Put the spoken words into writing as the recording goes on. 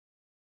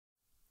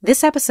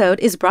This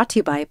episode is brought to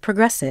you by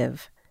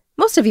Progressive.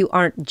 Most of you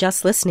aren't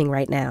just listening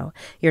right now.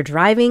 You're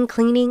driving,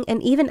 cleaning,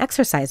 and even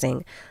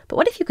exercising. But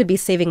what if you could be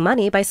saving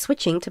money by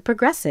switching to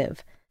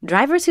Progressive?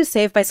 Drivers who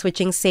save by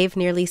switching save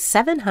nearly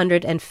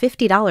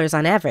 $750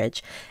 on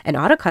average, and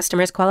auto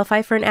customers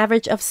qualify for an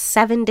average of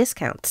 7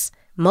 discounts.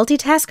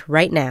 Multitask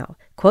right now.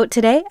 Quote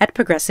today at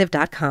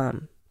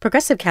Progressive.com.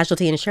 Progressive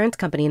Casualty Insurance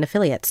Company and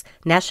Affiliates.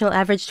 National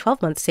average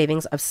 12-month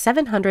savings of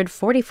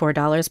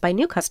 $744 by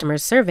new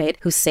customers surveyed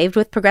who saved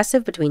with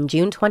Progressive between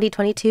June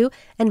 2022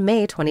 and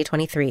May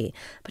 2023.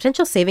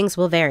 Potential savings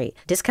will vary.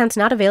 Discounts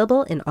not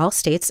available in all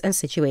states and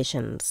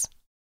situations.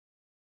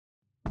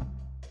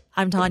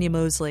 I'm Tanya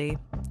Mosley.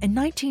 In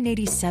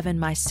 1987,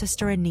 my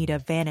sister Anita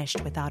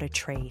vanished without a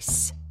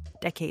trace.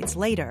 Decades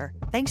later,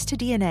 thanks to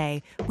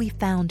DNA, we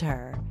found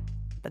her.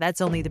 But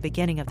that's only the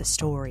beginning of the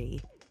story.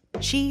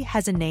 She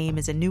Has a Name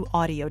is a new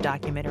audio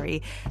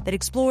documentary that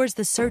explores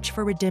the search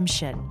for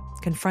redemption,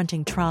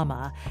 confronting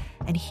trauma,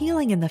 and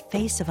healing in the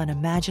face of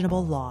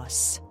unimaginable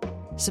loss.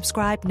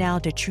 Subscribe now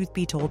to Truth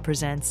Be Told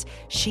presents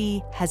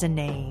She Has a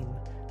Name,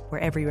 where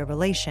every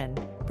revelation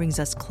brings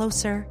us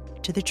closer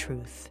to the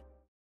truth.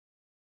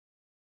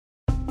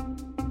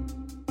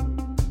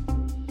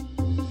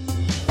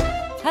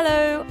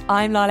 Hello,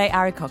 I'm Lale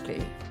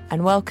Arikoglu,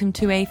 and welcome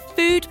to a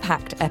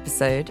food-packed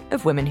episode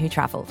of Women Who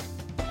Travel.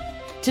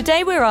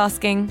 Today we're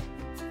asking,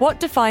 what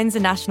defines a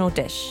national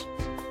dish?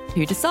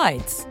 Who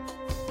decides?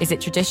 Is it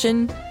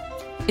tradition?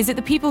 Is it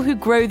the people who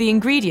grow the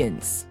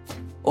ingredients?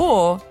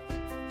 Or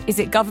is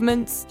it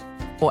governments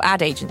or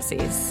ad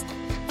agencies?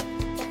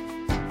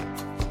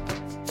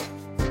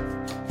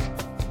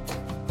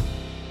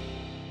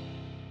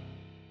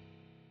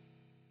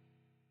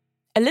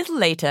 A little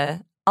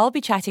later, I'll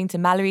be chatting to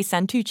Mallary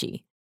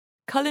Santucci,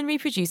 culinary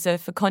producer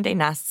for Condé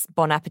Nast's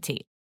Bon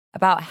Appetit,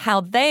 about how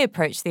they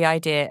approach the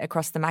idea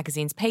across the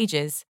magazine's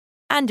pages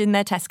and in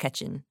their test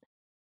kitchen.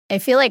 I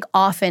feel like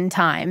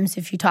oftentimes,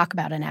 if you talk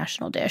about a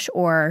national dish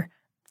or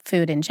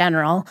food in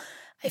general,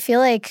 I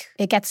feel like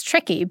it gets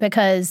tricky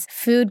because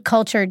food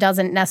culture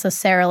doesn't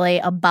necessarily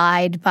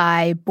abide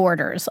by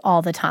borders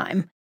all the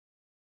time.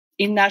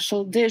 In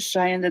national dish,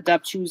 I ended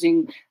up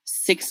choosing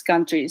 6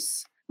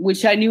 countries,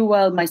 which I knew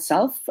well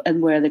myself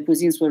and where the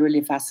cuisines were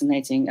really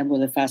fascinating and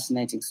with a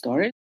fascinating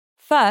story.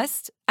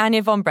 First,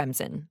 Anya Von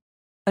Bremzen.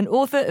 An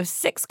author of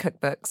 6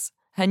 cookbooks,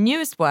 her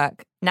newest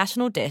work,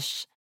 National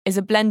Dish, is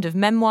a blend of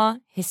memoir,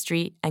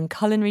 history, and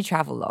culinary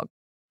travelogue.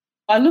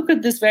 I look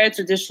at this very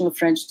traditional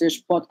French dish,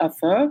 pot à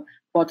feu,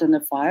 pot on a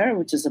fire,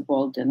 which is a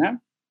boiled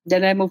dinner.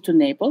 Then I move to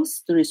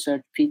Naples to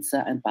research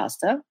pizza and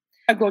pasta.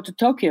 I go to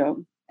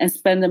Tokyo and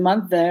spend a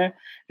month there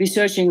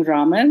researching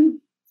ramen.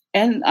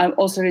 And I'm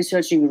also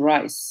researching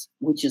rice,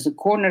 which is a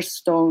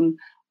cornerstone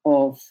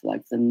of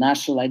like the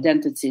national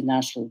identity,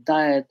 national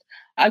diet.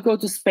 I go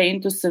to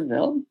Spain, to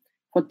Seville,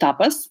 for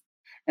tapas,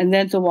 and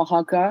then to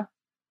Oaxaca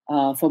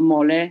for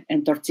mole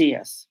and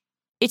tortillas.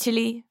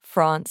 Italy,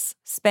 France,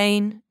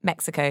 Spain,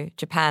 Mexico,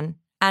 Japan,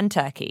 and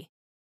Turkey,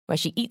 where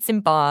she eats in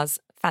bars,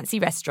 fancy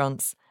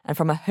restaurants, and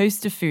from a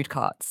host of food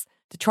carts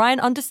to try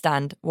and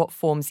understand what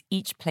forms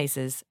each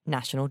place's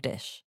national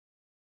dish.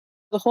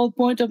 The whole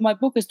point of my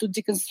book is to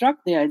deconstruct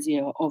the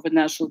idea of a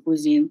national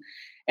cuisine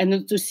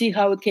and to see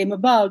how it came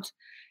about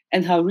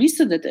and how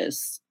recent it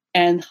is.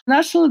 And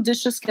national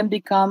dishes can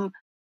become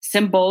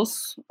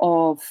symbols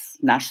of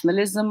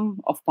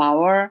nationalism, of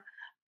power.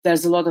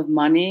 There's a lot of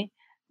money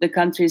the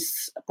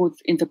countries put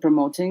into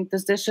promoting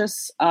these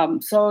dishes.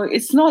 So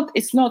it's not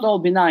all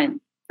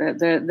benign.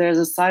 There's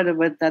a side of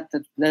it that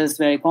is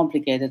very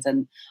complicated,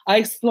 and I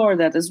explore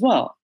that as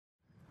well.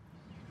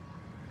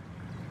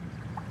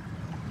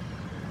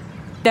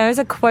 There is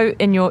a quote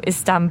in your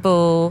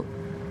Istanbul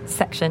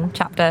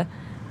chapter,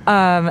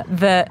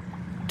 that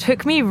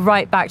took me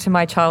right back to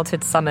my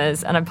childhood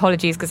summers, and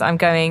apologies because I'm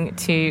going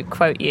to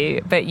quote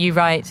you, but you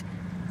write,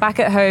 "Back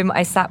at home,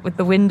 I sat with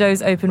the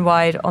windows open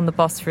wide on the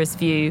Bosphorus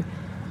view,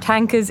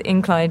 tankers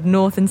inclined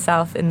north and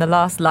south in the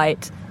last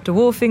light,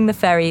 dwarfing the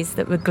ferries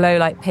that would glow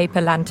like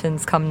paper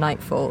lanterns come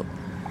nightfall."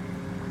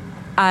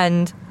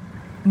 And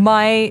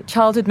my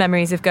childhood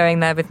memories of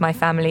going there with my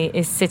family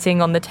is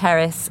sitting on the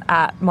terrace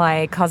at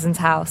my cousin's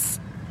house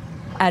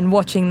and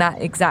watching that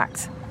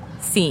exact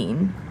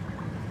scene.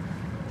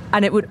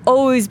 And it would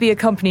always be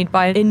accompanied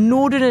by an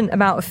inordinate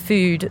amount of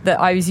food that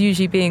I was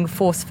usually being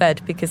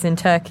force-fed, because in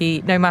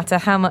Turkey, no matter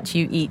how much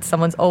you eat,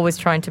 someone's always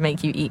trying to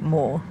make you eat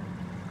more.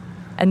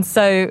 And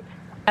so,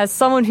 as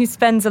someone who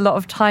spends a lot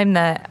of time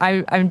there,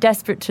 I'm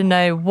desperate to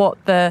know what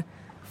the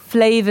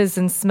flavours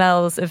and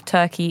smells of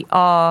Turkey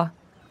are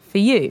for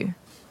you.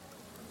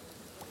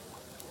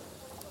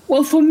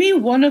 Well, for me,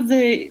 one of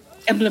the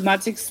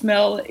emblematic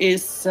smell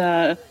is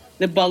the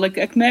balık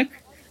ekmek,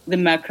 the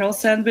mackerel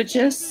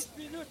sandwiches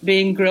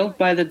being grilled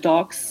by the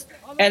dogs,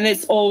 and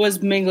it's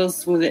always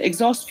mingles with the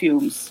exhaust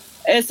fumes.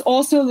 It's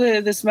also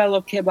the smell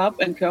of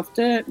kebab and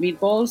köfte,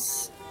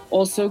 meatballs,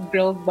 also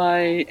grilled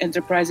by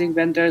enterprising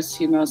vendors,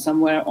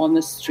 somewhere on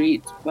the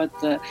street. But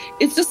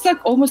it's just like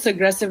almost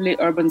aggressively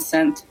urban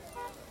scent,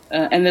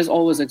 and there's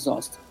always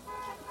exhaust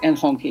and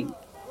honking.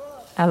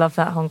 I love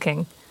that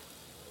honking.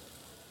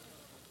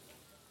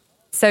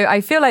 So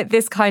I feel like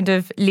this kind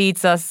of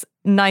leads us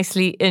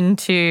nicely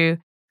into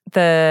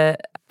the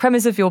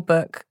premise of your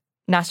book,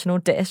 National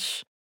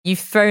Dish. You've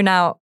thrown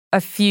out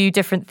a few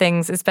different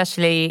things,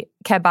 especially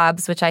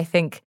kebabs, which I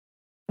think,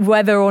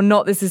 whether or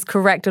not this is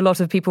correct, a lot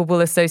of people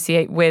will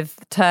associate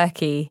with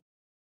Turkey.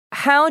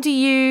 How do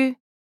you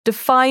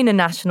define a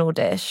national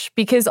dish?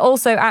 Because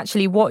also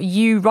actually what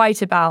you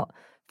write about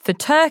for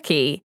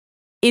Turkey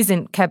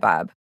isn't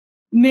kebab.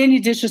 Many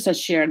dishes are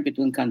shared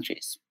between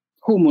countries.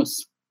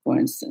 Hummus, for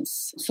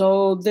instance.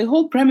 So the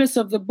whole premise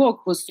of the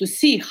book was to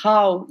see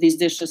how these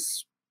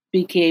dishes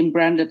became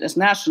branded as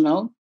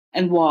national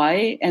and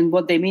why and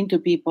what they mean to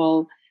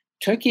people.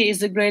 Turkey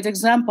is a great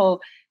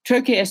example.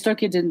 Turkey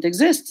didn't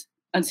exist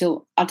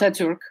until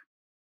Atatürk,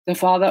 the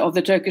father of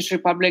the Turkish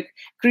Republic,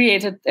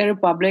 created a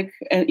republic,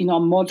 a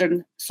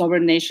modern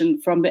sovereign nation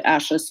from the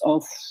ashes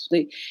of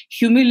the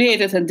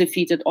humiliated and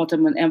defeated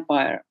Ottoman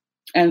Empire.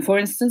 And for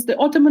instance, the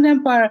Ottoman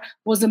Empire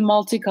was a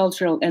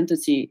multicultural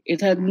entity.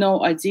 It had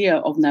no idea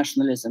of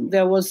nationalism.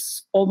 There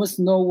was almost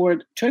no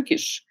word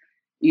Turkish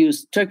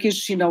used.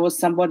 Turkish, was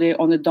somebody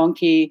on a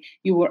donkey.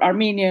 You were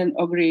Armenian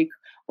or Greek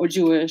or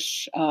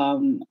Jewish.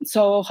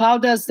 So how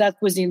does that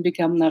cuisine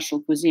become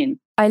national cuisine?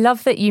 I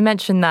love that you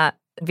mentioned that,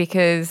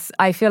 because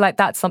I feel like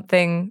that's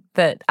something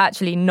that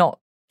actually not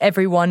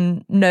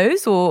everyone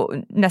knows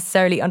or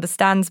necessarily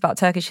understands about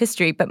Turkish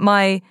history. But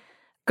my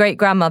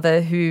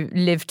great-grandmother, who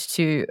lived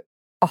to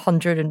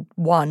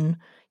 101,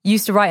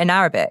 used to write in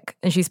Arabic,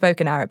 and she spoke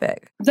in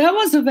Arabic. That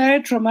was a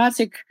very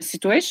traumatic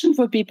situation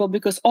for people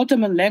because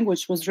Ottoman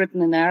language was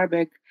written in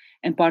Arabic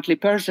and partly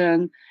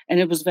Persian, and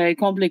it was very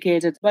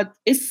complicated. But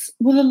it's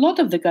with a lot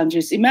of the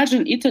countries.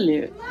 Imagine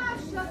Italy.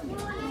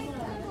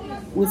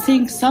 We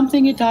think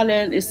something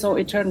Italian is so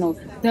eternal.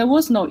 There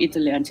was no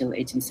Italy until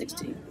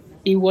 1860.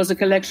 It was a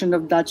collection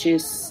of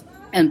duchies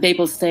and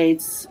papal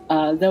states.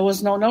 There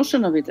was no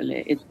notion of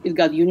Italy. It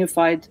got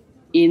unified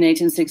in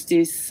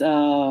 1860s.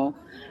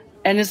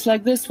 And it's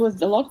like this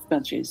with a lot of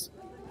countries.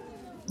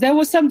 There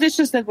were some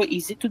dishes that were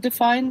easy to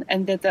define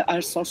and that are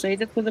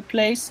associated with a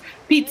place.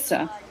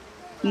 Pizza,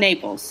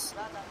 Naples.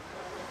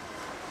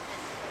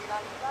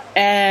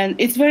 And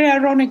it's very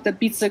ironic that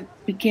pizza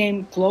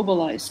became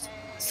globalized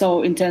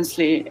so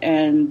intensely,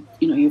 and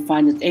you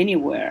find it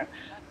anywhere.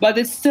 But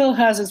it still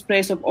has its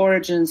place of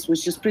origins,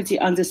 which is pretty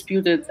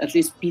undisputed, at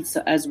least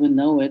pizza as we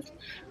know it,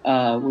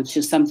 which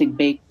is something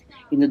baked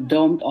in a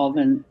domed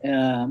oven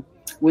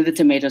with a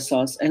tomato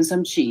sauce and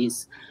some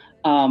cheese.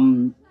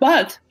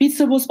 But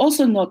pizza was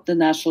also not the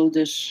national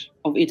dish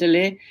of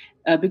Italy,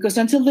 because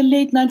until the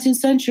late 19th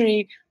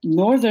century,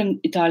 northern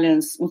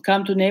Italians would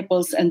come to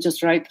Naples and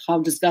just write how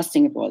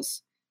disgusting it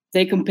was.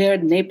 They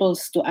compared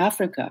Naples to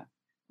Africa.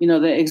 They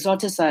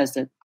exoticized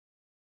it.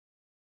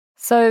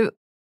 So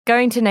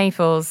going to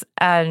Naples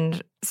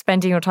and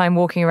spending your time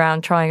walking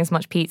around trying as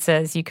much pizza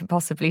as you can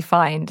possibly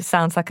find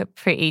sounds like a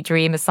pretty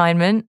dream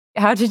assignment.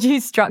 How did you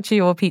structure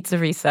your pizza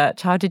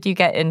research? How did you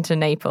get into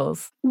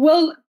Naples?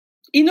 Well,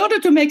 in order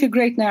to make a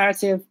great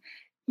narrative,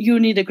 you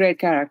need a great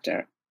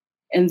character.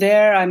 And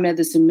there I met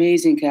these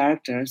amazing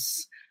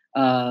characters.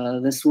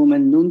 This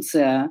woman,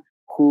 Nunzia,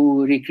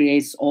 who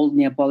recreates old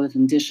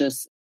Neapolitan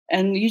dishes.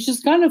 And you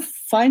just kind of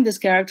find these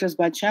characters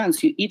by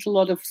chance. You eat a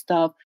lot of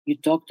stuff, you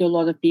talk to a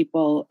lot of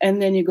people,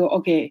 and then you go,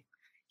 okay,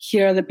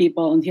 here are the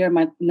people and here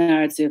my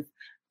narrative.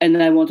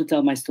 And I want to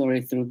tell my story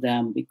through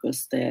them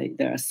because they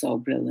are so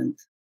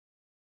brilliant.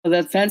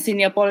 That fancy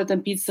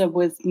Neapolitan pizza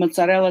with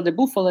mozzarella de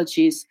bufala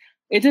cheese,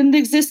 it didn't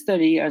exist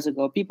 30 years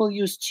ago. People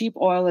used cheap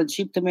oil and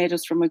cheap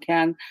tomatoes from a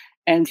can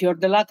and fior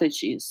di latte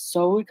cheese.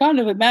 So we kind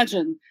of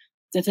imagine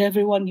that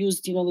everyone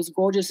used, those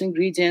gorgeous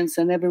ingredients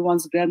and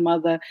everyone's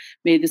grandmother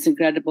made this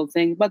incredible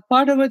thing. But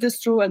part of it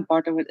is true and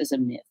part of it is a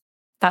myth.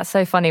 That's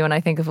so funny when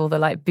I think of all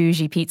the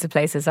bougie pizza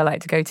places I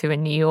like to go to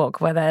in New York,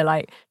 where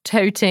they're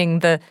toting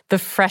the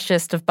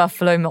freshest of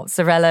buffalo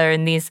mozzarella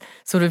and these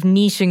sort of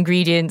niche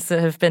ingredients that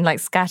have been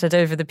scattered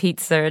over the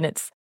pizza. And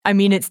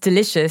it's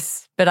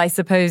delicious, but I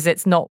suppose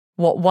it's not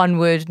what one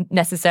would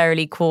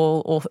necessarily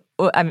call,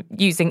 or I'm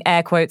using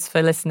air quotes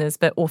for listeners,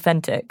 but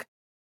authentic.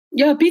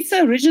 Yeah,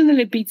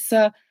 originally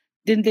pizza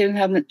didn't even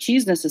have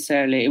cheese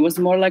necessarily. It was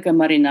more like a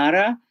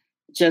marinara,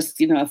 just,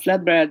 a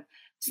flatbread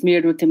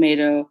smeared with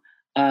tomato.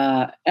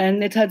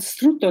 And it had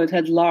strutto, it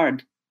had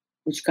lard,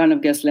 which kind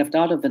of gets left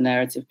out of the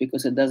narrative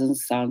because it doesn't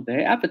sound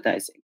very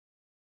appetizing.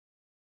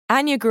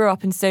 Anya grew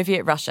up in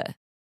Soviet Russia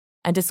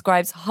and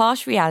describes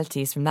harsh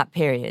realities from that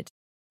period,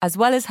 as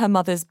well as her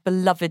mother's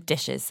beloved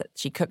dishes that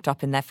she cooked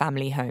up in their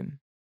family home.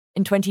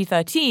 In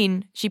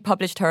 2013, she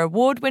published her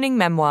award-winning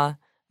memoir,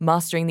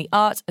 Mastering the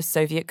Art of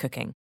Soviet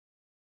Cooking.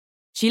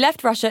 She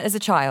left Russia as a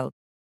child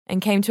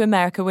and came to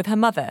America with her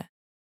mother.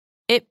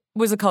 It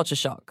was a culture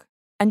shock,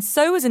 and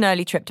so was an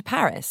early trip to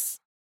Paris.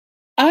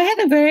 I had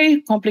a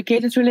very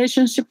complicated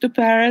relationship to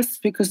Paris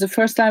because the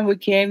first time we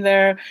came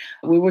there,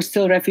 we were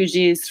still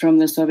refugees from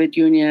the Soviet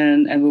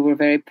Union and we were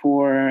very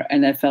poor,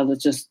 and I felt it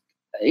just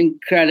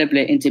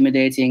incredibly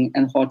intimidating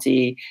and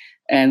haughty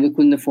and we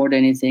couldn't afford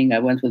anything. I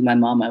went with my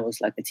mom. I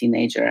was like a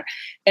teenager.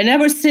 And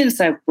ever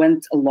since I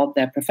went a lot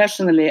there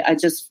professionally, I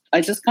just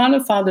kind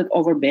of found it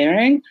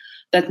overbearing.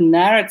 That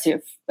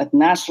narrative, that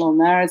national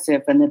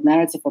narrative, and that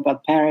narrative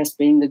about Paris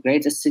being the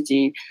greatest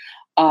city,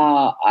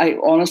 I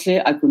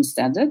couldn't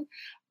stand it.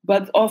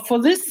 But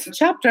for this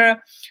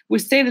chapter, we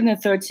stayed in the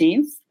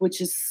 13th,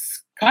 which is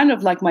kind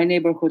of like my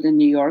neighborhood in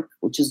New York,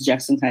 which is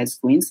Jackson Heights,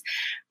 Queens,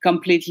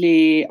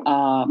 completely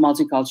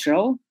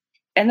multicultural.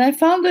 And I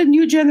found a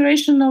new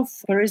generation of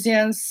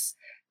Parisians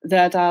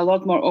that are a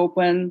lot more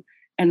open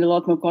and a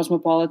lot more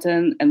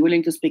cosmopolitan and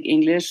willing to speak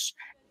English.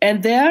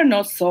 And they are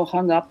not so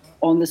hung up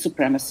on the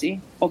supremacy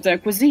of their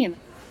cuisine.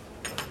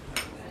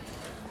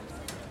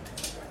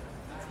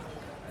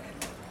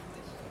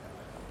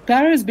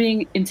 Paris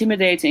being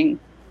intimidating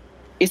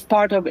is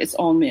part of its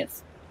own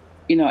myth,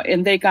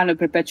 and they kind of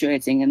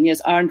perpetuating. And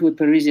yes, aren't we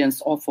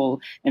Parisians awful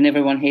and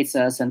everyone hates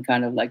us and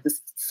kind of like this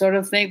sort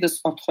of thing,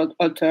 this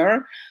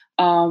auteur.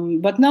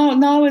 But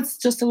now it's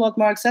just a lot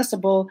more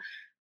accessible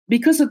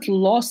because it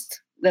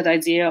lost that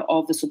idea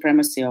of the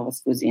supremacy of its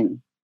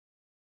cuisine.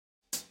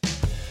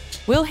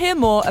 We'll hear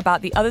more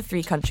about the other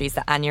 3 countries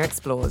that Anya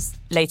explores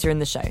later in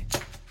the show.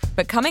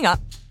 But coming up,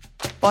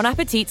 Bon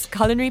Appetit's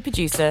culinary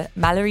producer,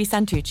 Mallary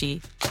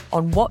Santucci,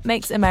 on what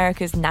makes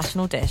America's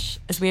national dish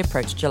as we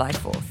approach July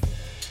 4th.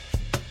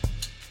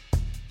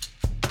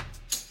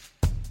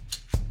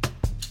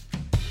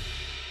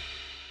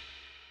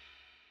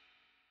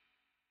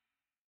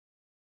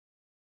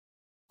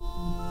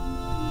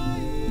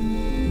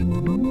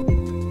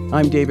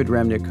 I'm David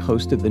Remnick,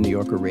 host of the New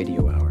Yorker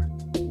Radio Hour.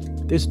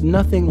 There's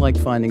nothing like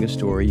finding a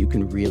story you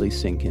can really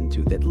sink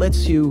into that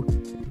lets you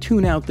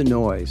tune out the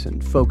noise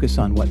and focus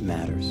on what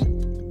matters.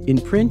 In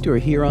print or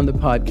here on the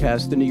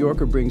podcast, The New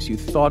Yorker brings you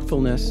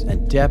thoughtfulness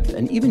and depth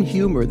and even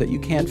humor that you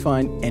can't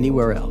find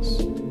anywhere else.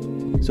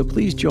 So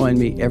please join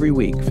me every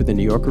week for the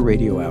New Yorker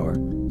Radio Hour,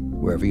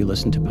 wherever you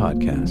listen to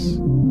podcasts.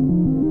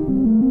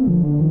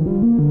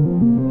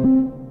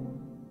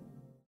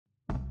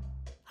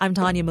 I'm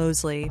Tanya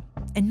Mosley.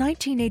 In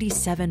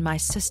 1987, my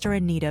sister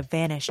Anita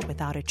vanished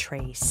without a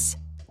trace.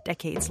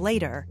 Decades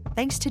later,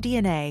 thanks to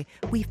DNA,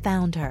 we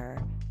found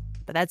her.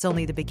 But that's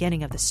only the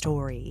beginning of the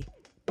story.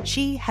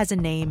 She Has a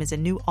Name is a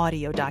new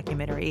audio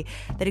documentary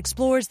that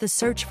explores the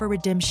search for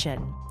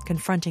redemption,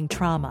 confronting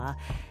trauma,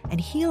 and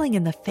healing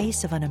in the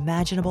face of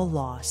unimaginable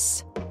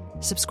loss.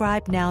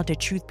 Subscribe now to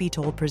Truth Be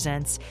Told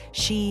presents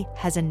She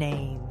Has a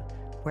Name,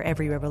 where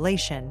every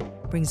revelation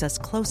brings us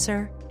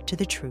closer to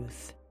the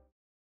truth.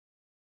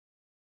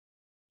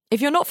 If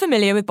you're not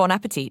familiar with Bon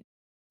Appetit,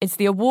 it's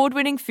the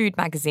award-winning food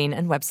magazine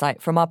and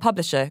website from our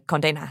publisher,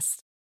 Condé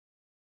Nast.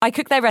 I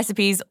cook their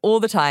recipes all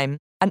the time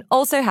and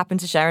also happen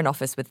to share an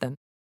office with them.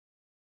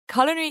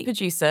 Culinary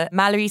producer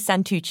Mallary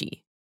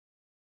Santucci.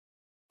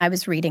 I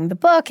was reading the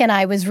book and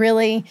I was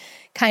really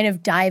kind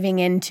of diving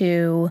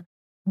into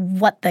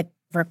what the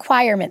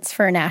requirements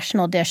for a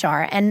national dish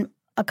are. And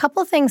a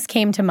couple things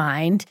came to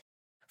mind.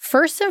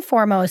 First and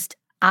foremost,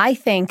 I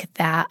think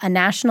that a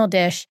national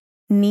dish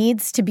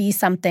needs to be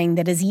something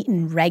that is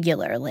eaten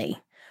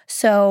regularly.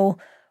 So,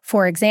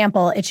 for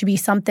example, it should be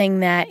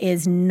something that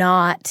is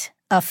not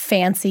a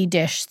fancy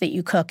dish that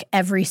you cook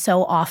every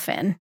so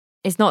often.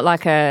 It's not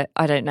like a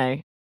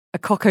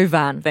coq au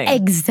vin thing.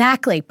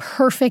 Exactly.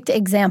 Perfect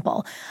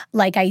example.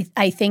 Like,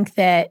 I think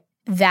that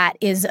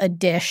is a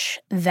dish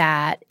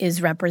that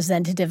is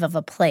representative of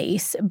a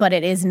place, but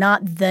it is not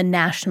the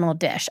national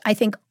dish. I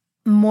think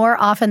more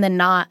often than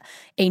not,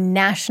 a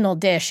national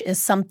dish is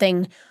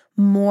something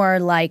more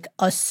like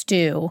a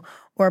stew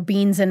or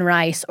beans and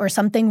rice or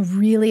something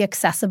really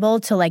accessible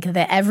to like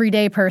the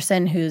everyday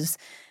person who's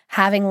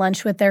having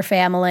lunch with their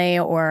family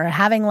or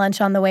having lunch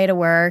on the way to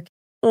work.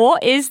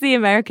 What is the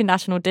American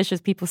national dish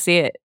as people see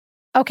it?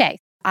 Okay,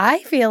 I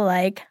feel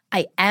like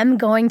I am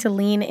going to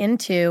lean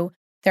into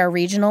there are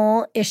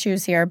regional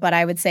issues here, but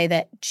I would say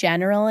that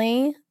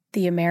generally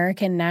the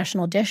American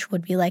national dish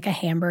would be like a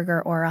hamburger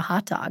or a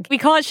hot dog. We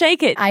can't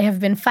shake it. I have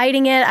been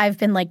fighting it. I've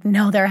been like,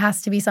 no, there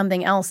has to be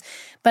something else.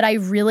 But I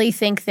really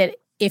think that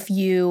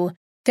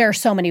there are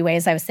so many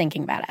ways I was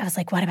thinking about it. I was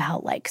like, what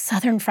about like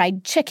Southern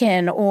fried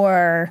chicken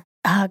or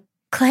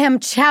clam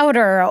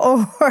chowder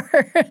or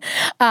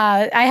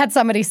I had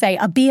somebody say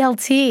a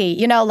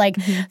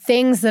BLT,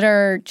 things that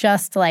are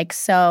just like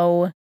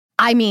so.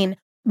 I mean,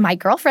 my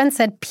girlfriend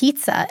said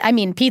pizza. I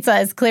mean, pizza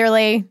is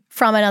clearly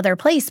from another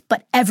place,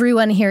 but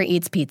everyone here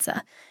eats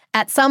pizza.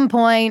 At some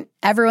point,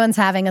 everyone's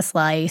having a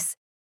slice.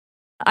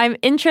 I'm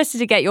interested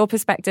to get your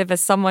perspective as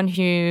someone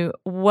who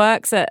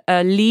works at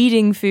a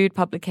leading food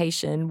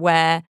publication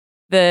where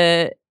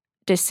the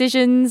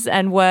decisions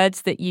and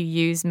words that you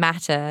use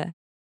matter.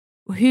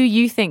 Who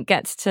you think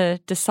gets to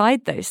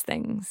decide those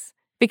things?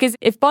 Because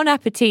if Bon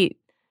Appetit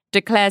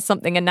declares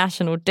something a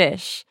national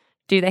dish,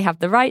 do they have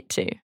the right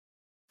to?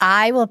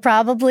 I will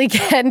probably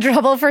get in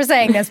trouble for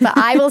saying this, but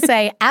I will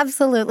say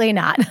absolutely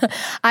not.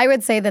 I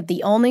would say that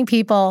the only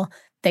people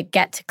that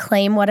get to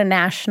claim what a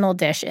national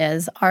dish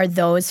is are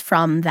those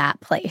from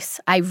that place.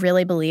 I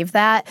really believe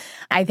that.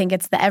 I think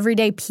it's the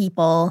everyday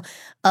people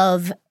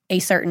of a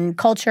certain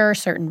culture,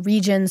 certain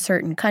region,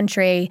 certain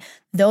country,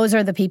 those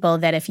are the people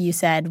that if you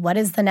said, what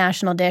is the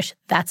national dish?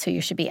 That's who you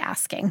should be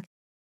asking.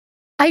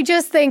 I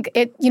just think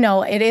it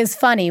is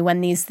funny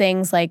when these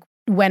things, like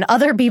when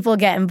other people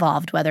get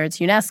involved, whether it's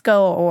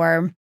UNESCO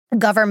or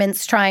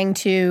governments trying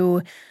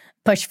to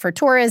push for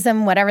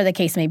tourism, whatever the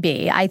case may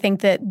be. I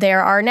think that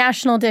there are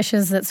national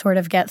dishes that sort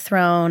of get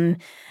thrown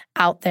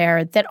out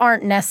there that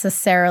aren't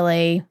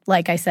necessarily,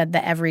 like I said,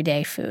 the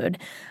everyday food.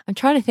 I'm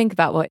trying to think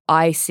about what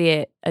I see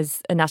it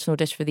as a national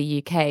dish for the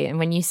UK. And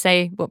when you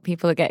say what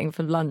people are getting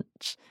for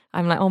lunch,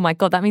 I'm like, oh my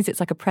God, that means it's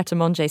like a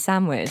pret-a-manger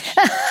sandwich.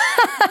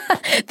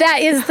 That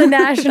is the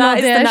national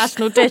dish. That is the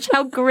national dish.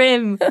 How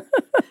grim.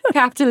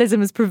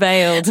 Capitalism has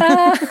prevailed.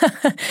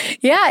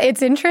 Yeah,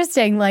 it's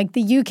interesting. Like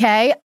the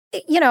UK,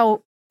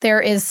 there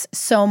is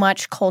so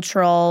much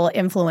cultural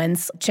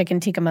influence, chicken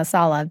tikka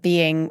masala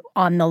being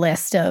on the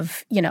list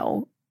of,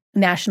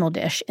 national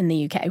dish in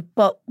the UK.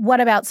 But what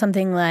about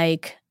something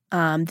like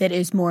that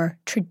is more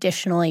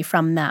traditionally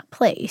from that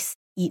place,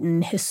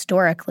 eaten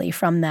historically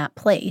from that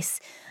place?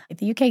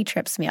 The UK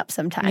trips me up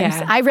sometimes.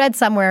 Yeah. I read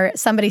somewhere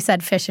somebody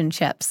said fish and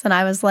chips, and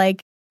I was like...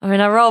 I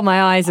mean, I roll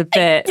my eyes a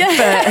bit,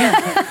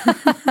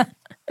 but...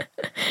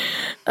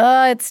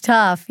 Oh, it's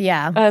tough,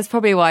 yeah. That's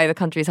probably why the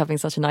country is having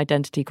such an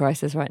identity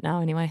crisis right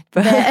now anyway.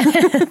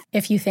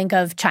 If you think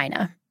of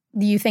China,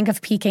 you think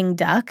of Peking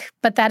duck,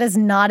 but that is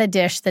not a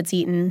dish that's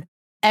eaten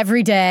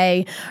every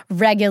day,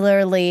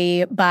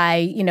 regularly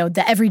by,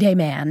 the everyday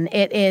man.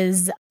 It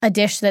is a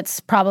dish that's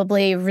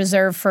probably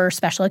reserved for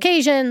special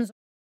occasions.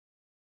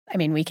 I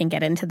mean, we can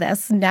get into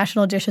this.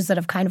 National dishes that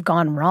have kind of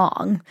gone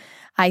wrong.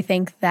 I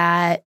think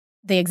that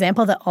the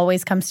example that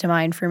always comes to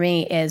mind for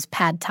me is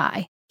pad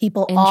thai.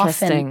 People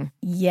often...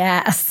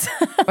 Yes.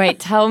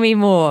 Wait, tell me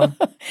more.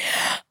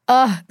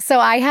 So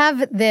I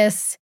have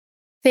this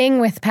thing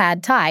with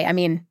pad thai. I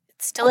mean,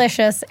 it's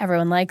delicious.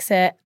 Everyone likes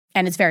it.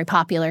 And it's very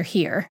popular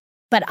here.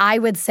 But I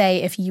would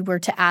say if you were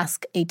to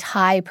ask a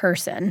Thai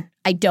person,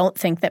 I don't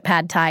think that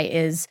pad thai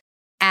is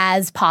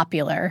as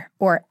popular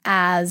or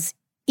as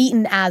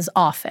eaten as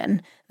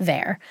often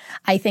there.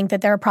 I think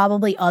that there are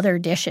probably other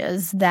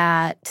dishes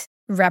that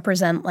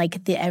represent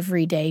like the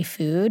everyday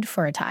food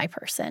for a Thai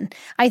person.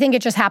 I think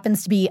it just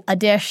happens to be a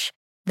dish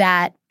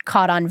that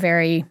caught on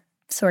very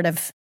sort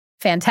of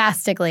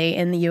fantastically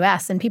in the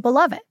US and people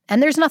love it.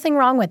 And there's nothing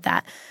wrong with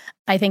that.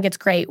 I think it's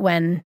great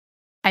when,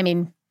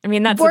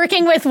 that's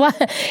working with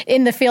what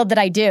in the field that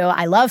I do.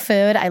 I love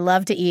food, I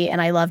love to eat,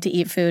 and I love to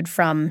eat food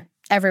from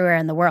everywhere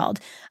in the world.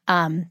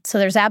 So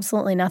there's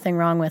absolutely nothing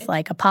wrong with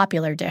like a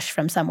popular dish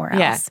from somewhere else.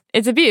 Yeah,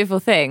 it's a beautiful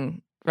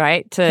thing.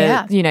 Right?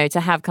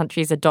 To have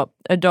countries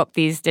adopt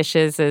these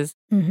dishes as,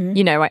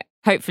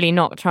 hopefully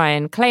not try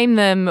and claim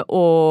them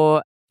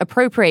or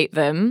appropriate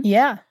them.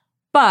 Yeah.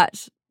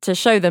 But to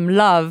show them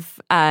love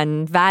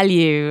and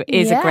value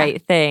is a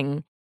great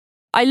thing.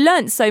 I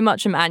learned so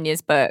much from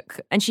Anya's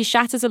book, and she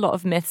shatters a lot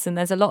of myths, and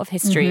there's a lot of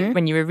history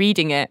when you were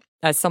reading it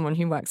as someone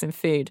who works in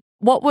food.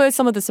 What were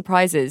some of the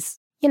surprises?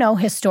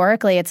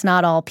 Historically, it's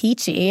not all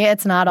peachy.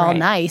 It's not all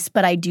nice,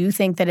 but I do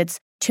think that it's,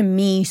 to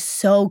me,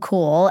 so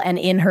cool. And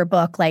in her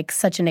book, like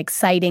such an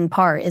exciting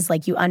part is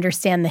like you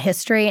understand the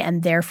history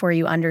and therefore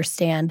you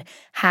understand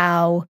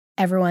how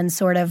everyone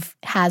sort of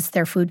has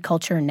their food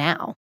culture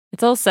now.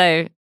 It's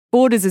also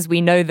borders as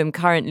we know them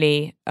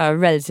currently a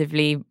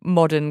relatively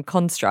modern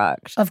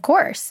construct. Of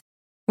course.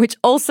 Which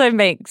also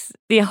makes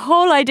the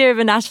whole idea of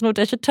a national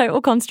dish a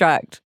total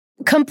construct.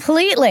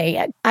 Completely.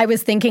 I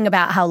was thinking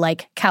about how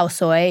like khao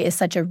soi is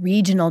such a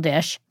regional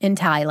dish in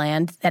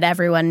Thailand that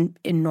everyone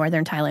in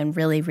northern Thailand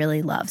really,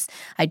 really loves.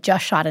 I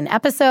just shot an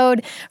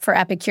episode for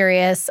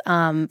Epicurious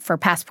for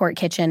Passport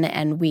Kitchen,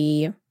 and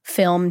we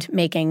filmed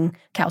making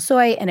khao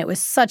soi, and it was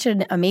such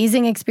an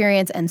amazing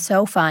experience and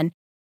so fun.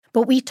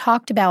 But we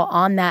talked about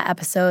on that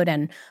episode,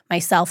 and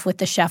myself with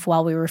the chef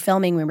while we were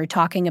filming, we were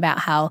talking about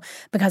how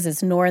because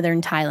it's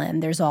northern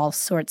Thailand, there's all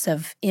sorts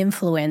of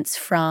influence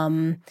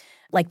from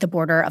like the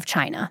border of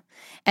China.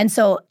 And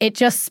so it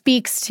just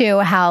speaks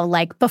to how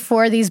like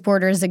before these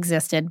borders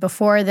existed,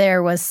 before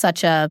there was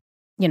such a,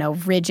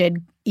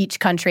 rigid, each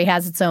country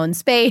has its own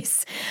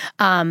space,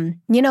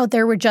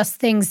 there were just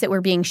things that were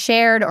being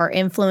shared or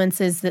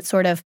influences that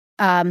sort of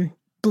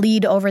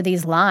bleed over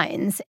these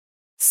lines.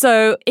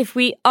 So if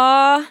we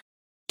are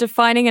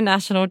defining a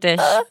national dish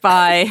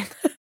by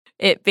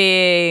it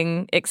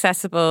being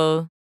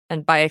accessible,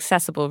 and by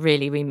accessible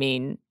really we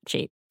mean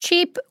cheap.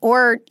 Cheap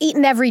or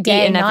eaten every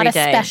day, not a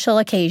special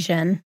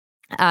occasion.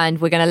 And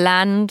we're going to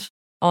land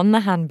on the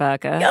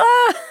hamburger.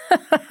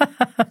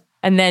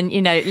 And then,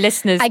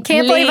 listeners, I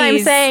can't believe I'm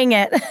saying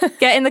it.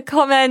 Get in the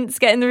comments,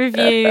 get in the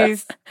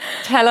reviews,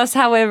 tell us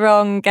how we're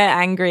wrong, get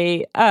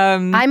angry.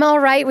 I'm all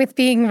right with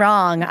being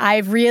wrong.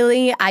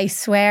 I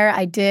swear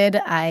I did.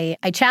 I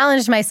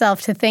challenged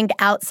myself to think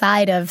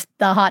outside of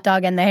the hot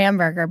dog and the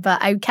hamburger,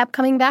 but I kept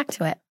coming back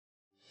to it.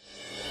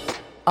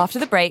 After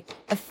the break,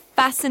 a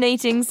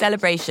fascinating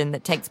celebration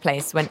that takes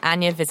place when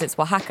Anya visits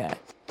Oaxaca,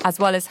 as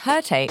well as her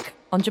take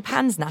on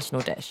Japan's national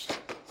dish.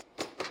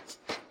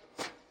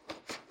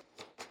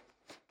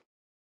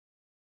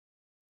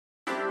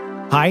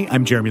 Hi,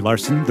 I'm Jeremy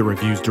Larson, the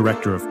reviews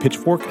director of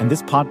Pitchfork, and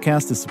this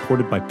podcast is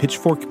supported by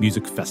Pitchfork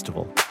Music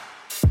Festival.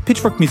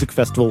 Pitchfork Music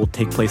Festival will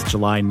take place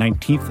July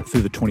 19th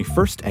through the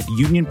 21st at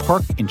Union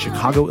Park in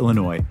Chicago,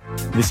 Illinois.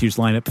 This year's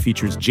lineup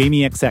features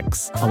Jamie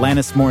XX,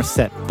 Alanis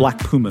Morissette, Black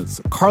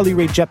Pumas, Carly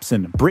Rae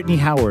Jepsen, Brittany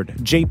Howard,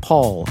 J.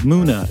 Paul,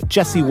 Muna,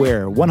 Jessie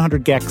Ware,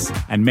 100 Gex,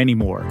 and many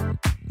more.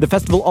 The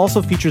festival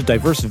also features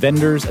diverse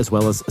vendors as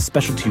well as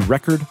specialty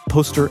record,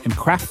 poster, and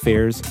craft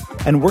fairs,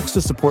 and works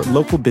to support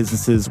local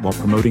businesses while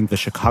promoting the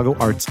Chicago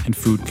arts and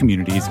food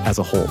communities as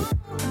a whole.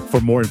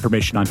 For more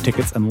information on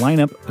tickets and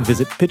lineup,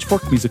 visit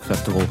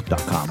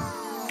pitchforkmusicfestival.com.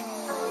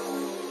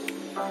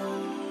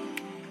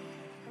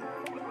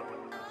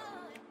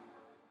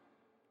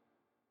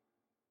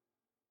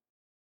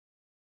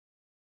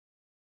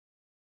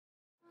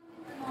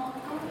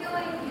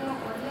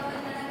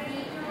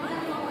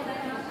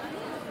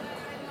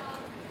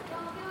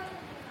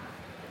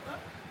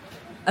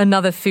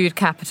 Another food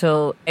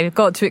capital. I've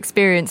got to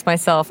experience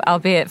myself,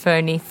 albeit for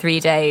only 3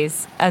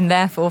 days, and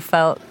therefore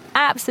felt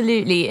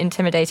absolutely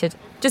intimidated.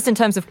 Just in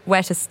terms of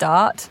where to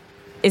start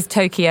is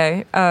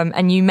Tokyo.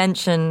 And you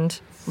mentioned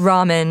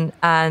ramen.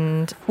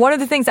 And one of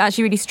the things that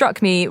actually really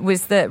struck me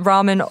was that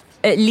ramen,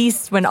 at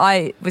least when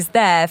I was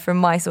there from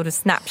my sort of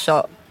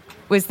snapshot,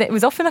 was that it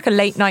was often like a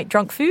late night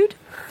drunk food.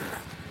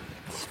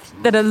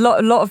 That a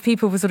lot of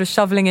people were sort of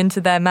shoveling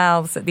into their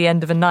mouths at the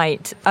end of a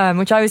night,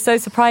 which I was so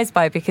surprised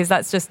by because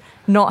that's just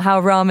not how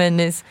ramen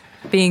is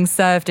being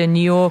served in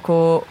New York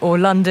or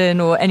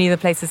London or any of the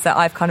places that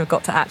I've kind of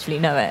got to actually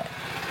know it.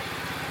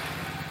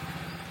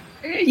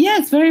 Yeah,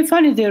 it's very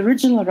funny. The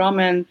original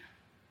ramen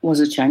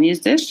was a Chinese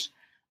dish,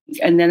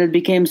 and then it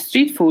became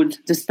street food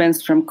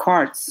dispensed from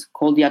carts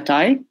called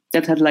yatai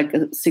that had like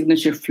a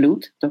signature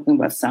flute, talking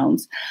about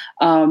sounds.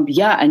 And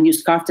you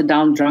scarfed it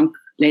down drunk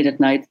late at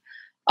night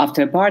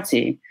after a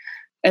party.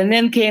 And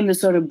then came the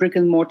sort of brick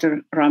and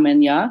mortar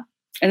ramen,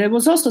 and it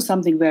was also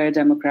something very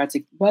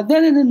democratic. But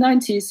then in the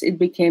 90s, it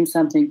became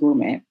something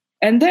gourmet.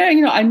 And there,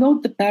 I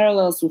note the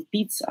parallels with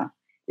pizza.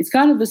 It's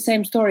kind of the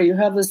same story. You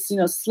have this,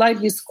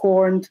 slightly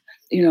scorned,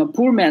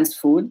 poor man's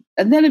food,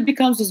 and then it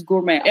becomes this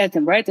gourmet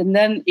item, right? And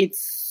then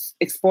it's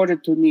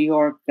exported to New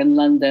York and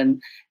London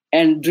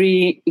and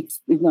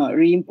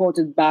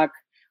re-imported back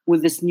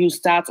with this new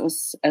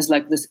status as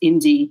like this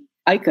indie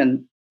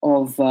icon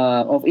of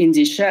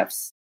indie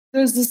chefs.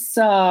 There's this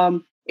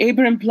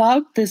Abram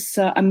Plaut, this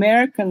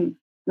American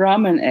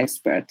ramen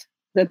expert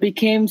that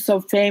became so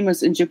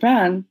famous in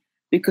Japan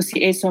because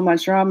he ate so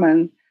much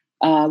ramen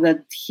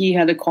that he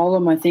had a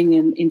column, I think,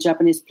 in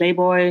Japanese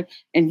Playboy,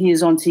 and he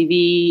is on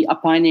TV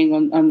opining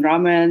on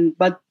ramen.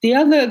 But the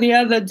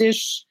other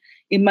dish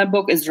in my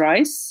book is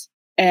rice,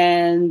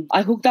 and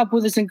I hooked up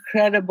with this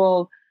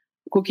incredible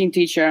cooking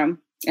teacher.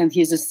 And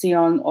he's a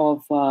scion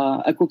of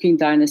a cooking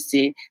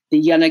dynasty,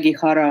 the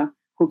Yanagihara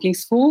Cooking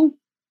School.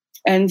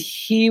 And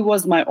he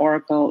was my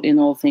oracle in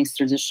all things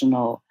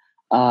traditional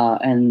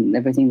and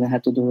everything that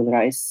had to do with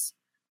rice.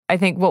 I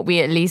think what we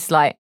at least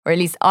like, or at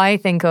least I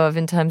think of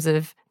in terms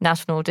of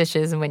national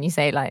dishes, and when you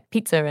say like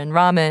pizza and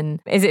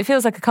ramen, is it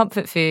feels like a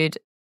comfort food.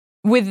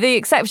 With the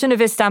exception of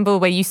Istanbul,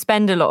 where you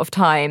spend a lot of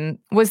time,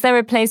 was there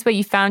a place where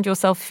you found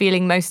yourself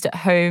feeling most at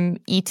home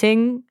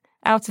eating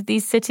out of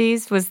these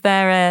cities? Was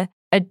there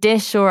a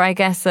dish or I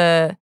guess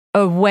a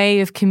way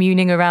of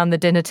communing around the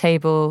dinner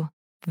table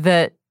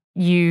that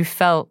you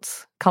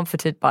felt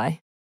comforted by?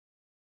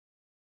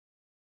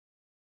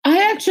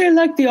 I actually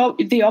like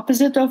the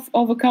opposite of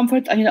a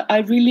comfort. I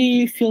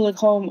really feel at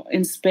home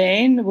in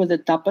Spain with the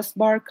tapas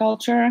bar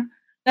culture.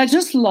 I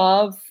just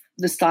love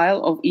the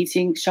style of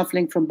eating,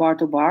 shuffling from bar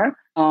to bar,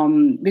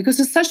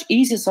 because it's such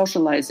easy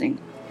socializing.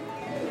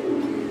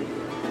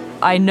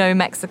 I know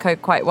Mexico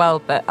quite well,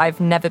 but I've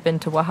never been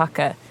to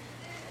Oaxaca,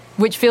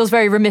 which feels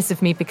very remiss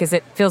of me because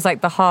it feels like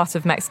the heart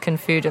of Mexican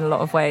food in a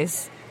lot of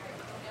ways.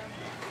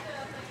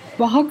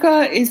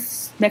 Oaxaca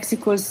is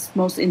Mexico's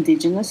most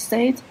indigenous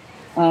state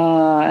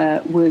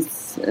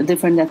with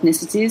different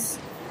ethnicities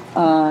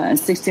and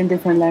 16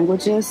 different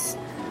languages.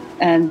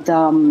 And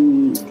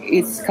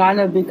it's kind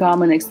of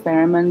become an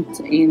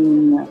experiment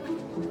in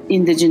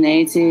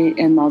indigeneity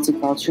and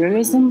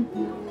multiculturalism.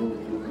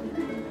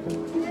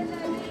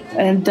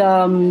 And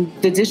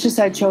the dishes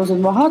I chose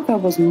in Oaxaca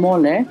was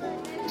mole,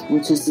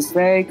 which is this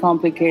very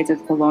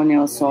complicated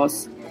colonial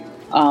sauce.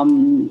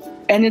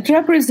 And it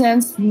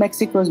represents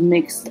Mexico's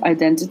mixed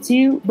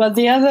identity. But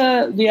the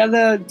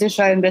other dish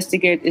I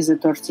investigate is the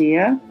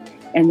tortilla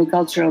and the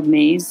culture of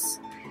maize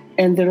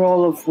and the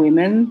role of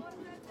women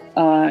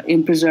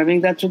in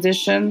preserving that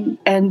tradition.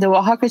 And the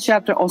Oaxaca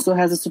chapter also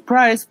has a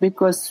surprise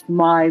because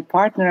my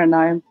partner and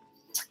I,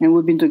 and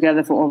we've been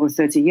together for over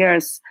 30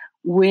 years,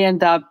 we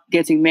end up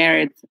getting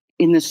married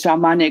in a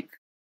shamanic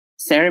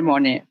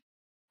ceremony.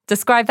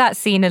 Describe that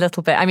scene a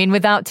little bit. I mean,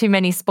 without too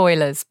many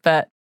spoilers,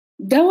 but...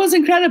 That was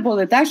incredible.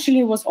 It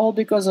actually was all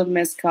because of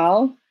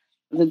mezcal,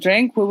 the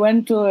drink. We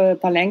went to a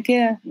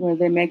palenque where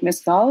they make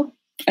mezcal.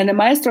 And the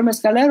maestro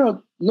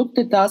mezcalero looked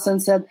at us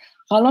and said,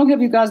 "How long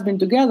have you guys been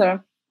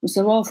together?" We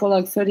said, "Well, for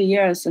like 30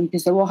 years. And he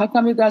said, "Well, how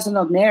come you guys are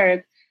not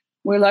married?"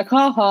 We're like,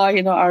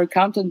 our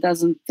accountant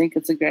doesn't think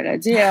it's a great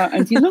idea.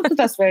 And he looked at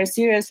us very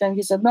seriously and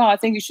he said, no, I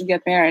think you should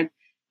get married.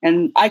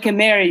 And I can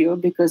marry you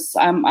because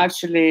I'm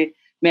actually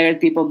married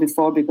people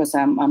before because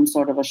I'm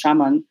sort of a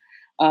shaman.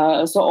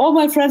 So all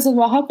my friends in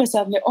Oaxaca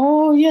said,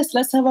 oh, yes,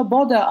 let's have a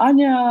boda.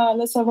 Anya,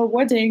 let's have a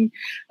wedding.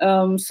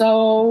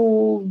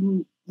 So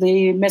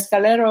the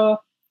mezcalero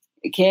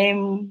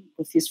came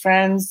with his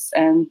friends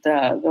and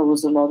there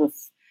was a lot of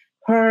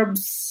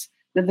herbs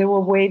that they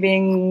were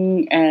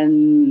waving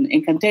and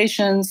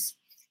incantations.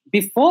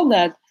 Before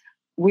that,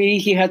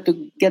 he had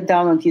to get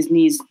down on his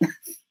knees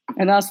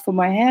and ask for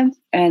my hand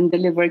and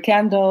deliver a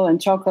candle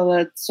and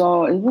chocolate.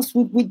 So it was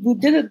we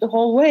did it the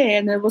whole way,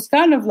 and it was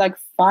kind of like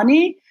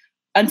funny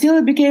until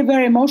it became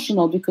very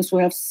emotional because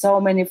we have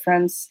so many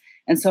friends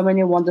and so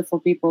many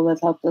wonderful people that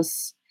helped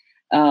us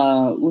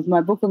with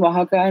my book in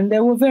Oaxaca, and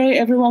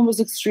everyone was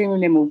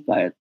extremely moved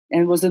by it.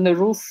 And it was in the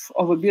roof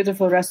of a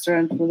beautiful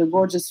restaurant with a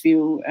gorgeous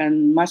view,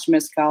 and much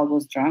mezcal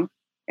was drunk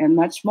and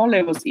much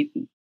mole was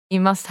eaten.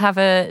 You must have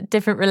a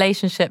different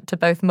relationship to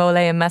both mole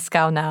and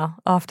mezcal now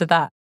after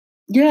that.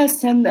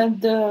 Yes, and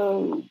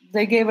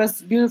they gave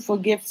us beautiful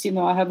gifts.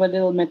 I have a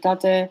little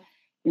metate,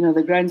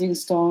 the grinding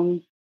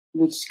stone,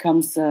 which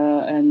comes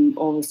and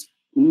all these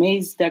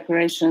maize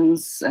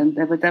decorations. And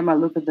every time I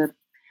look at that,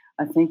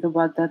 I think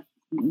about that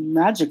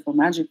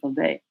magical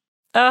day.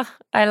 Oh,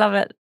 I love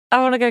it. I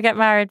want to go get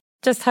married.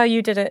 Just how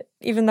you did it.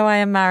 Even though I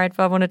am married,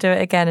 but I want to do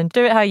it again and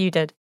do it how you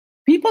did.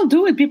 People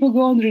do it. People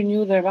go and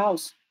renew their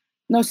vows.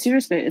 No,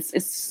 seriously,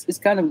 it's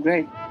kind of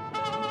great.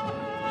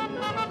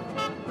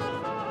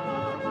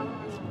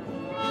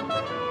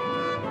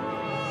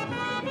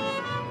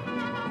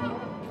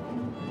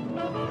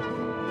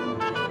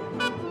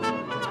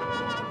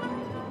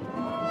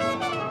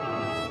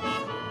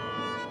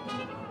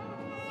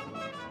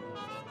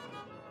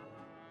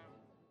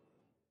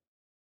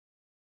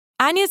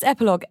 Anya's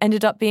epilogue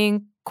ended up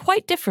being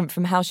quite different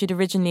from how she'd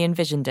originally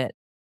envisioned it.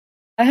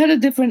 I had a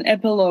different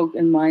epilogue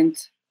in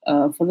mind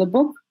for the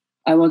book.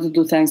 I wanted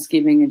to do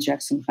Thanksgiving in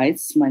Jackson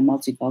Heights, my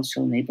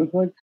multicultural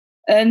neighborhood.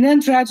 And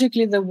then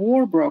tragically, the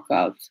war broke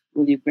out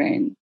with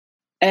Ukraine.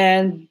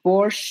 And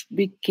borscht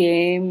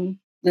became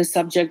the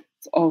subject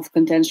of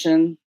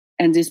contention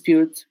and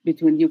dispute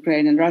between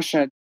Ukraine and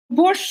Russia.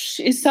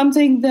 Borscht is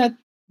something that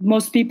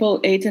most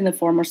people ate in the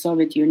former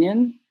Soviet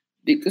Union.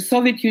 Because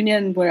Soviet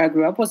Union, where I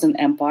grew up, was an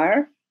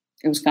empire.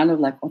 It was kind of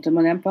like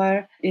Ottoman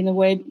Empire in a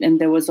way. And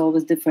there was all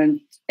these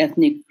different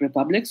ethnic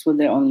republics with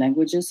their own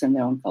languages and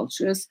their own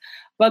cultures.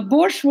 But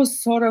borscht was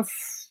sort of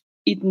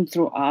eaten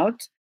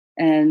throughout.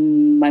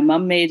 And my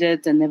mom made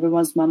it and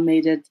everyone's mom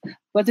made it.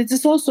 But it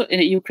is also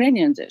a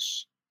Ukrainian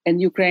dish.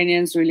 And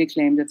Ukrainians really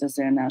claimed it as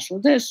their national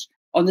dish,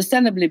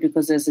 understandably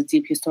because there's a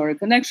deep historic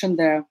connection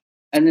there.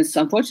 And it's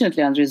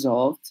unfortunately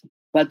unresolved.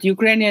 But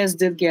Ukrainians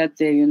did get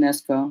the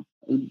UNESCO.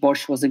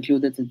 Borscht was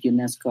included in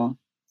UNESCO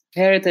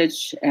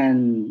heritage,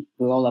 and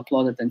we all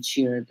applauded and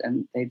cheered,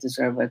 and they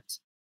deserve it.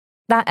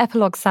 That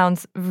epilogue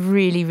sounds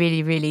really,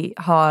 really, really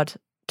hard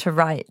to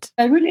write.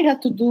 I really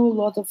had to do a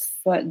lot of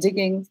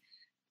digging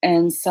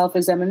and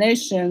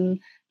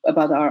self-examination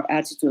about our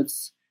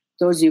attitudes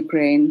towards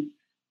Ukraine.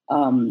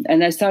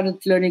 And I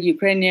started learning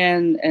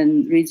Ukrainian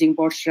and reading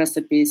borscht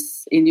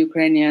recipes in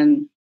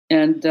Ukrainian.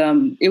 And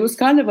it was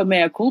kind of a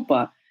mea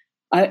culpa.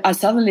 I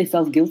suddenly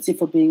felt guilty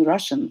for being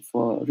Russian,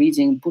 for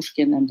reading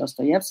Pushkin and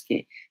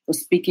Dostoevsky, for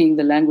speaking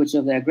the language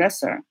of the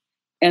aggressor,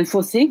 and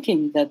for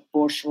thinking that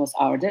borscht was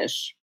our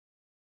dish.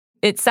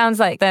 It sounds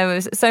like there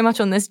was so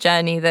much on this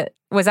journey that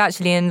was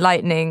actually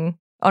enlightening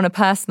on a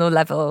personal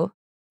level.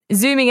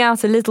 Zooming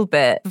out a little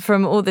bit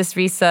from all this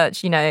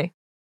research,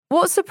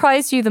 what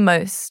surprised you the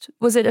most?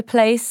 Was it a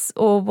place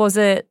or was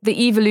it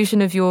the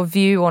evolution of your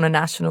view on a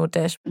national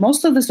dish?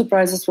 Most of the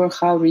surprises were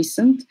how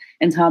recent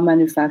and how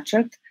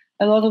manufactured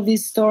a lot of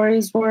these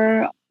stories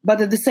were,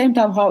 but at the same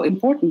time, how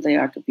important they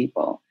are to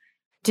people.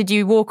 Did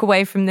you walk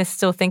away from this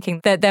still thinking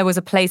that there was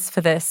a place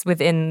for this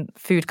within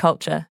food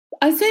culture?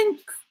 I think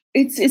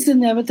it's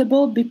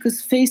inevitable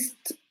because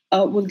faced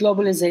with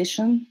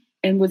globalization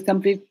and with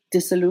complete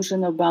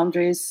dissolution of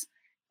boundaries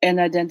and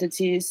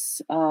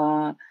identities,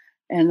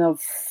 and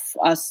of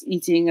us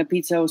eating a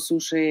pizza or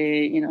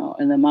sushi,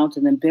 in a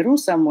mountain in Peru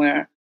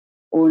somewhere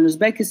or in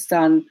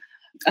Uzbekistan,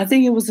 I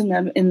think it was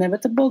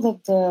inevitable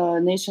that the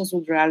nations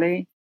would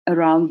rally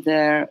around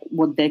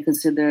what they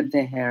consider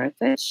their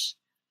heritage.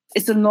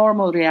 It's a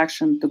normal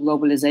reaction to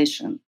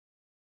globalization.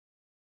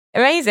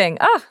 Amazing.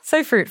 Oh,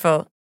 so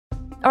fruitful.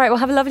 All right, well,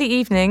 have a lovely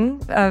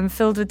evening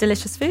filled with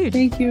delicious food.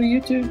 Thank you.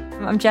 You too.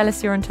 I'm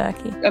jealous you're in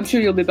Turkey. I'm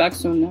sure you'll be back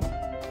soon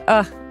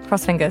now.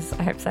 Cross fingers.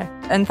 I hope so.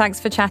 And thanks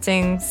for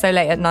chatting so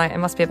late at night. It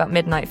must be about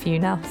midnight for you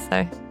now,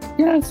 so...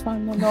 Yeah, it's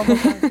fine. No normal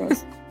time for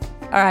us.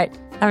 All right.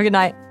 Have a good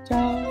night.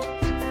 Ciao.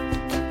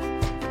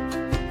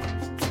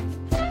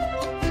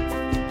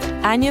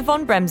 Anya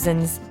Von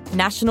Bremzen's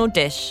National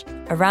Dish,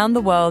 Around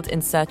the World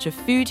in Search of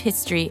Food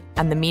History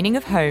and the Meaning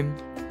of Home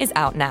is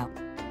out now.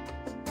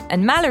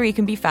 And Mallary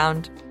can be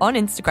found on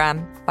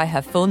Instagram by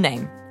her full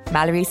name,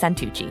 Mallary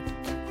Santucci.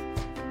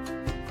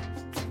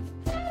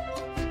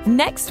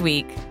 Next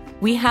week,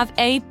 We have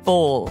a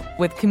ball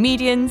with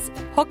comedians,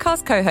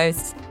 podcast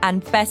co-hosts,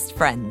 and best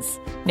friends,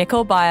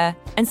 Nicole Byer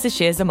and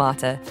Sashir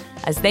Zamata,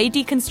 as they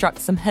deconstruct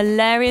some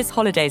hilarious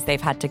holidays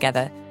they've had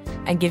together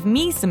and give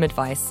me some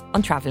advice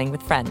on traveling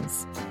with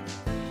friends.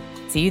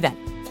 See you then.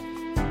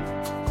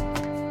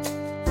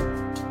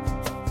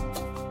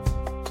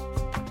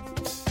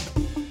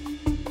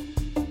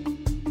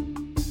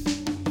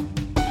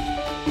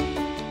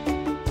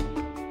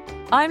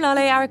 I'm Lale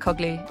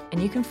Arikoglu,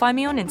 and you can find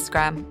me on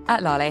Instagram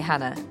at Lale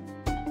Hannah.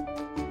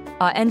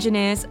 Our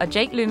engineers are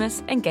Jake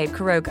Loomis and Gabe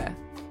Kuroga.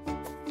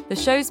 The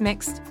show's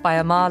mixed by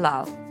Amar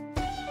Lal.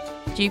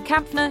 Jude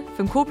Kampfner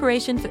from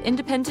Corporation for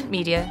Independent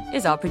Media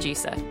is our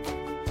producer.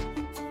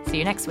 See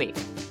you next week.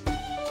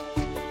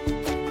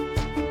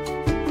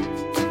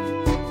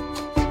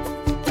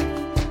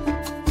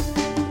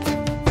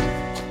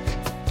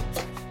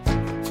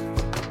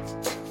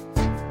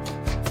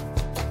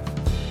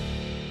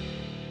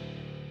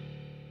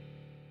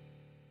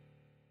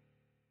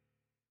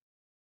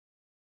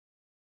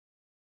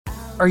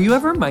 Are you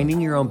ever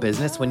minding your own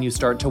business when you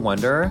start to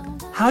wonder,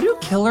 how do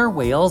killer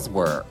whales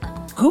work?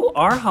 Who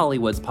are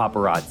Hollywood's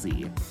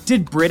paparazzi?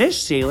 Did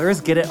British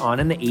sailors get it on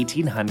in the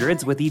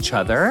 1800s with each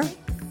other?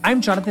 I'm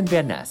Jonathan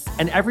Van Ness,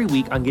 and every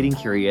week on Getting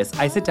Curious,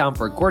 I sit down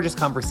for a gorgeous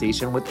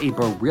conversation with a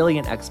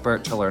brilliant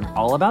expert to learn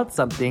all about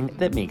something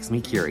that makes me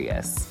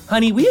curious.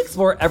 Honey, we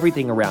explore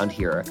everything around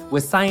here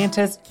with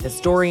scientists,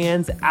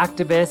 historians,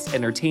 activists,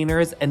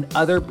 entertainers, and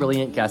other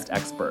brilliant guest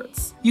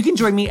experts. You can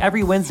join me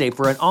every Wednesday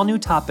for an all-new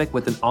topic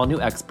with an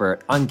all-new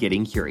expert on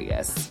Getting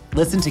Curious.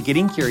 Listen to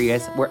Getting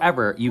Curious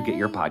wherever you get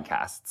your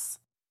podcasts.